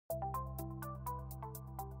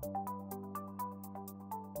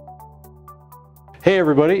Hey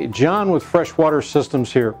everybody, John with Freshwater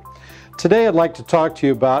Systems here. Today I'd like to talk to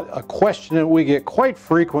you about a question that we get quite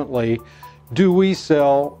frequently. Do we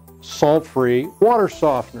sell salt-free water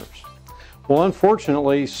softeners? Well,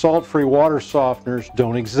 unfortunately, salt-free water softeners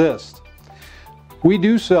don't exist. We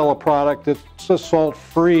do sell a product that's a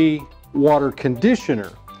salt-free water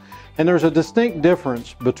conditioner, and there's a distinct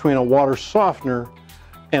difference between a water softener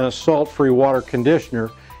and a salt-free water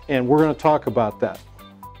conditioner, and we're going to talk about that.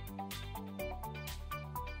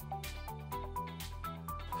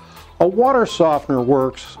 A water softener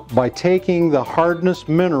works by taking the hardness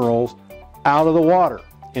minerals out of the water,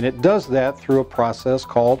 and it does that through a process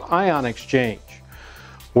called ion exchange,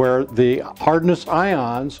 where the hardness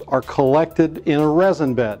ions are collected in a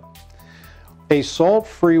resin bed. A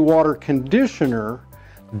salt-free water conditioner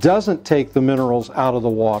doesn't take the minerals out of the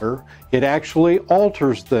water. It actually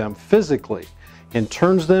alters them physically and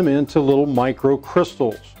turns them into little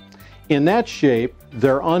microcrystals. In that shape,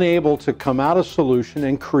 they're unable to come out of solution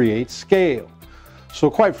and create scale. So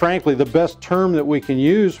quite frankly, the best term that we can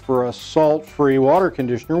use for a salt-free water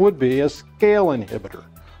conditioner would be a scale inhibitor.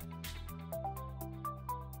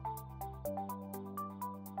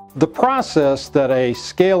 The process that a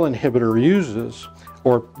scale inhibitor uses,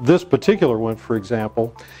 or this particular one for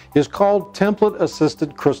example, is called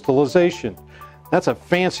template-assisted crystallization. That's a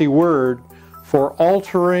fancy word for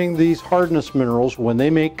altering these hardness minerals when they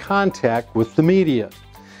make contact with the media.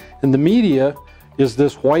 And the media is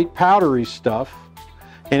this white powdery stuff,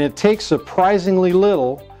 and it takes surprisingly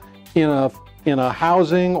little in a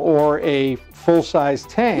housing or a full-size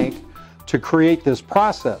tank to create this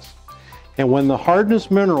process. And when the hardness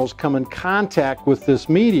minerals come in contact with this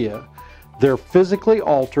media, they're physically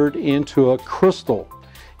altered into a crystal.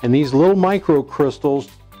 And these little microcrystals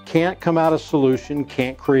can't come out of solution,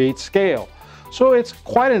 can't create scale. So it's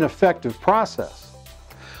quite an effective process.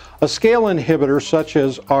 A scale inhibitor such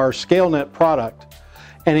as our ScaleNet product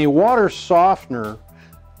and a water softener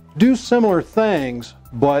do similar things,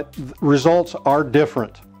 but results are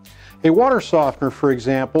different. A water softener, for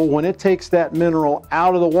example, when it takes that mineral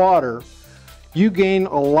out of the water, you gain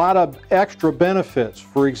a lot of extra benefits.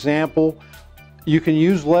 For example, you can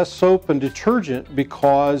use less soap and detergent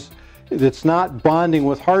because it's not bonding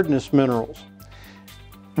with hardness minerals.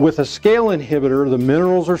 With a scale inhibitor, the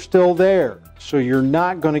minerals are still there, so you're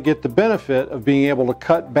not going to get the benefit of being able to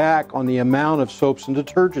cut back on the amount of soaps and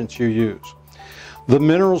detergents you use. The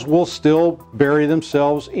minerals will still bury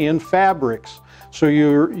themselves in fabrics, so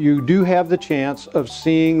you do have the chance of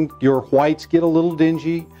seeing your whites get a little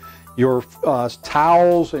dingy, your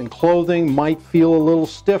towels and clothing might feel a little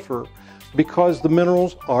stiffer because the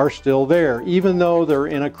minerals are still there, even though they're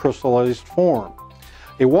in a crystallized form.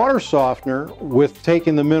 A water softener, with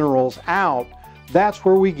taking the minerals out, that's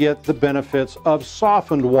where we get the benefits of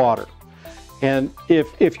softened water. And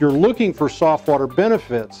if you're looking for soft water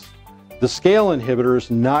benefits, the scale inhibitor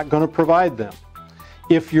is not going to provide them.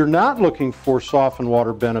 If you're not looking for softened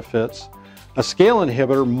water benefits, a scale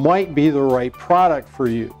inhibitor might be the right product for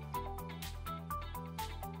you.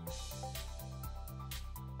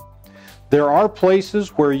 There are places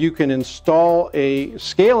where you can install a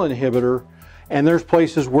scale inhibitor, and there's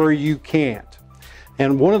places where you can't.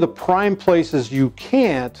 And one of the prime places you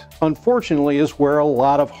can't, unfortunately, is where a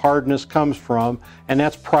lot of hardness comes from, and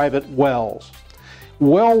that's private wells.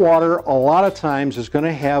 Well water a lot of times is going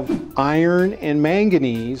to have iron and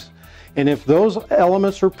manganese, and if those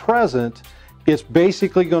elements are present, it's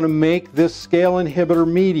basically going to make this scale inhibitor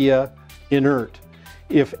media inert.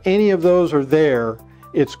 If any of those are there,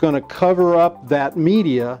 it's going to cover up that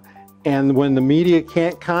media, and when the media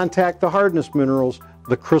can't contact the hardness minerals,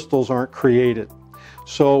 the crystals aren't created.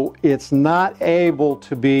 So it's not able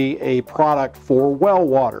to be a product for well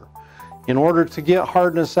water. In order to get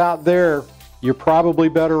hardness out there, you're probably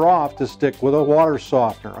better off to stick with a water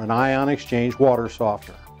softener, an ion exchange water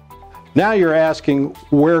softener. Now you're asking,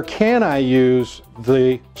 where can I use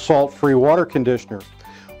the salt-free water conditioner?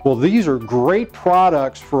 Well, these are great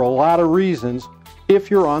products for a lot of reasons if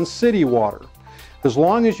you're on city water. As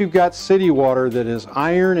long as you've got city water that is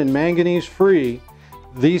iron and manganese free,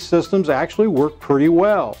 these systems actually work pretty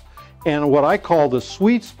well. And what I call the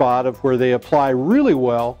sweet spot of where they apply really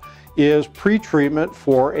well is pre-treatment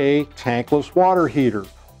for a tankless water heater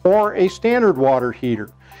or a standard water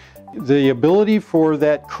heater. The ability for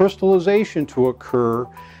that crystallization to occur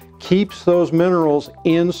keeps those minerals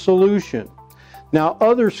in solution. Now,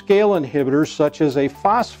 other scale inhibitors such as a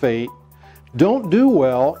phosphate don't do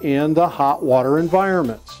well in the hot water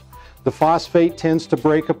environments. The phosphate tends to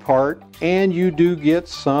break apart and you do get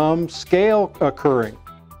some scale occurring.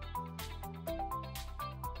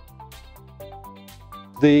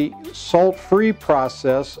 The salt-free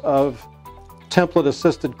process of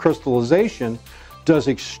template-assisted crystallization does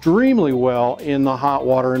extremely well in the hot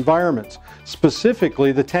water environments,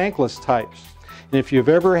 specifically the tankless types. And if you've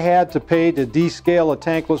ever had to pay to descale a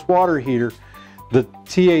tankless water heater, the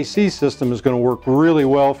TAC system is going to work really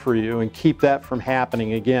well for you and keep that from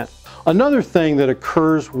happening again. Another thing that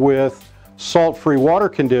occurs with salt-free water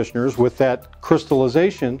conditioners, with that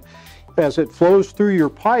crystallization, as it flows through your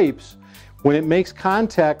pipes, when it makes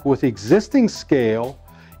contact with existing scale,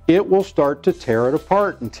 it will start to tear it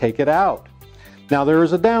apart and take it out. Now, there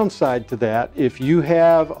is a downside to that. If you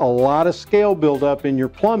have a lot of scale buildup in your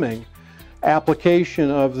plumbing,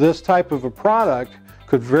 application of this type of a product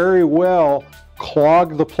could very well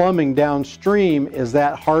clog the plumbing downstream as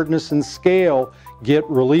that hardness and scale get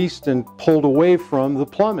released and pulled away from the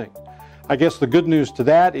plumbing. I guess the good news to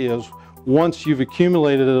that is once you've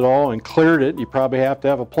accumulated it all and cleared it, you probably have to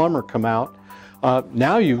have a plumber come out.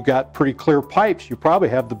 Now you've got pretty clear pipes. You probably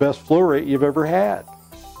have the best flow rate you've ever had.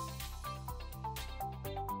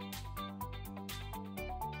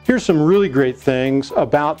 Here's some really great things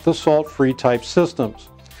about the salt-free type systems.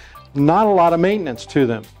 Not a lot of maintenance to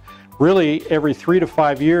them. Really, every 3 to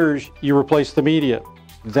 5 years, you replace the media.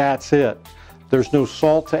 That's it. There's no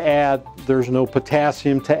salt to add. There's no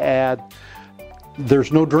potassium to add.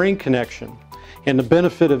 There's no drain connection. And the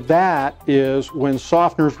benefit of that is when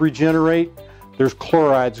softeners regenerate, there's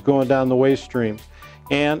chlorides going down the waste stream.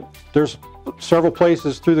 And there's several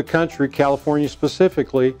places through the country, California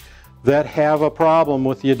specifically, that have a problem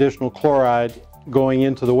with the additional chloride going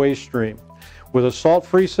into the waste stream. With a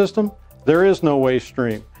salt-free system, there is no waste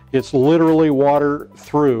stream. It's literally water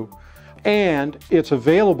through. And it's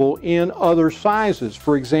available in other sizes.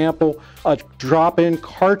 For example, a drop-in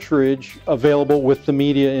cartridge available with the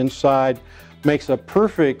media inside makes a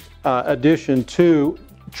perfect addition to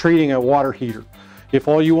treating a water heater. If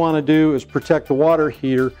all you want to do is protect the water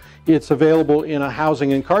heater, it's available in a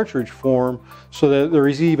housing and cartridge form so that there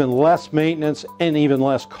is even less maintenance and even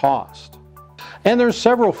less cost. And there's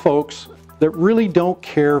several folks that really don't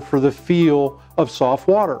care for the feel of soft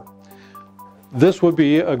water. This would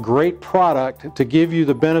be a great product to give you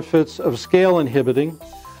the benefits of scale inhibiting,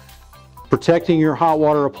 protecting your hot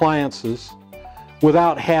water appliances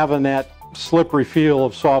without having that slippery feel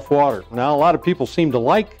of soft water. Now, a lot of people seem to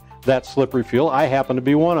like that slippery feel. I happen to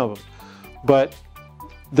be one of them. But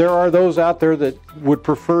there are those out there that would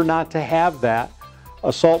prefer not to have that.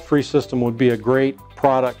 A salt-free system would be a great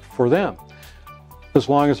product for them, as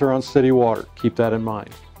long as they're on city water. Keep that in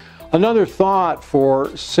mind. Another thought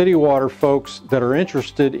for city water folks that are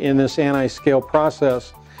interested in this anti-scale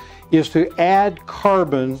process is to add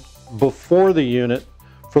carbon before the unit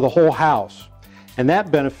for the whole house. And that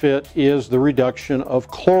benefit is the reduction of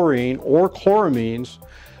chlorine or chloramines,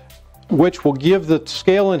 which will give the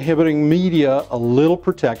scale inhibiting media a little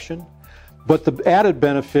protection. But the added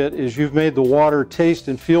benefit is you've made the water taste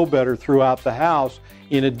and feel better throughout the house,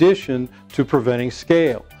 in addition to preventing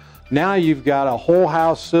scale. Now you've got a whole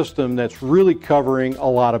house system that's really covering a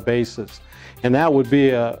lot of bases, and that would be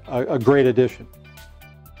a great addition.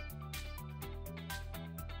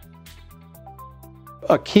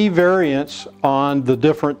 A key variance on the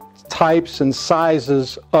different types and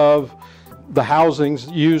sizes of the housings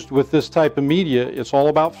used with this type of media, it's all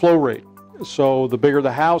about flow rate. So the bigger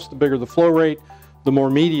the house, the bigger the flow rate, the more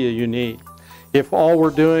media you need. If all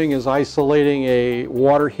we're doing is isolating a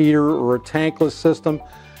water heater or a tankless system,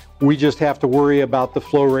 we just have to worry about the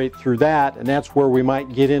flow rate through that, and that's where we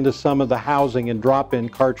might get into some of the housing and drop-in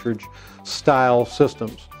cartridge style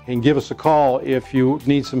systems. And give us a call if you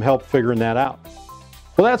need some help figuring that out.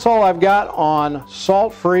 Well, that's all I've got on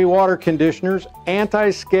salt-free water conditioners,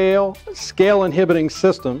 anti-scale, scale-inhibiting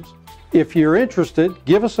systems. If you're interested,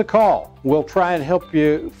 give us a call. We'll try and help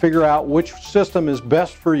you figure out which system is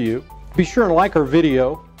best for you. Be sure and like our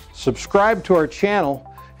video, subscribe to our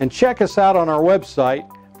channel, and check us out on our website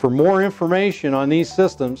for more information on these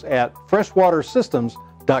systems at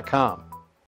freshwatersystems.com.